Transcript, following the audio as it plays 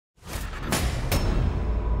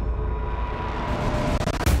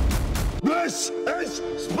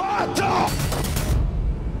is Sparta!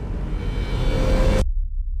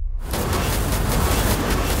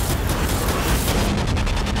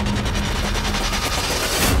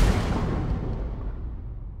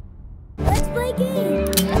 Let's play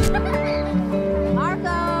games.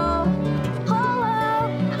 Marco. Polo.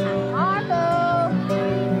 Marco.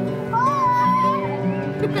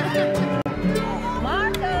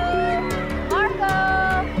 Marco. Marco.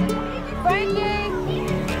 Frankie.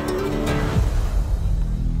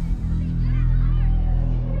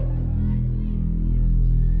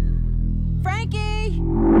 Frankie.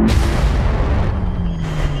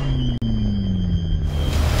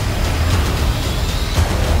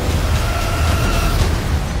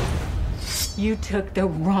 You took the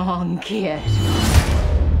wrong kid.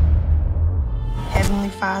 Heavenly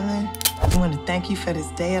Father, I want to thank you for this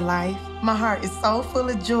day of life. My heart is so full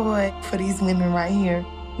of joy for these women right here.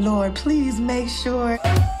 Lord, please make sure.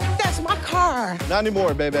 That's my car. Not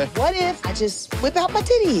anymore, baby. What if I just whip out my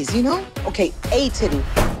titties, you know? Okay, a titty.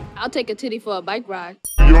 I'll take a titty for a bike ride.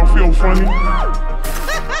 Y'all feel funny?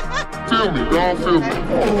 Feel me, y'all feel me.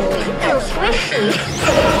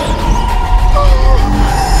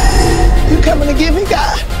 You coming to get me,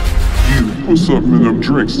 God? You put something in them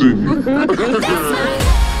drinks, didn't you?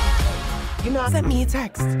 You know, sent me a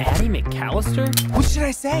text. Addie McAllister? What should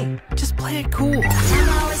I say? Just play it cool.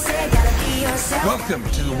 Welcome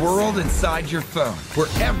to the world inside your phone, where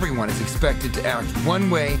everyone is expected to act one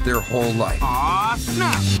way their whole life. Aw,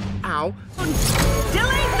 snap! Ow.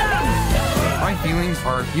 Delete them! My feelings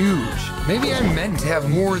are huge. Maybe I'm meant to have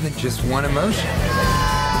more than just one emotion.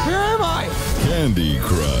 Where am I? Candy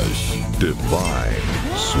Crush. Divine.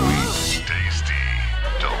 Sweet. Tasty.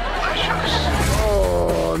 Delicious.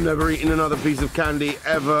 Oh, I'm never eating another piece of candy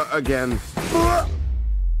ever again.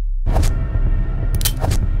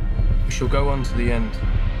 We shall go on to the end.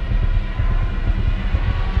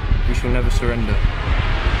 We shall never surrender.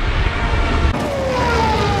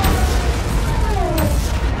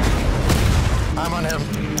 I'm on him.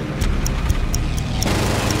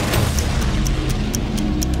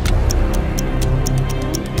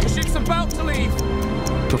 The ship's about to leave!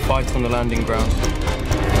 We'll fight on the landing grounds.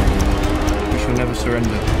 We shall never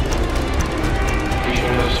surrender. We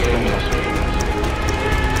shall never surrender.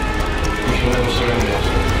 We shall never surrender.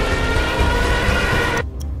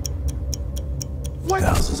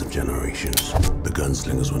 Thousands of generations, the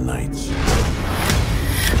gunslingers were knights,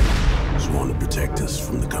 sworn to protect us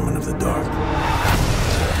from the coming of the dark.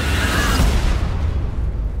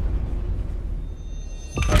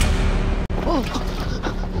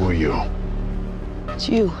 Who are you? It's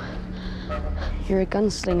you. You're a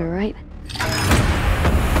gunslinger, right?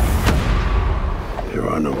 There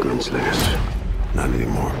are no gunslingers. Not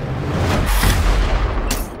anymore.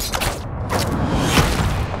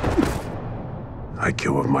 I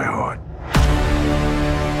kill with my heart.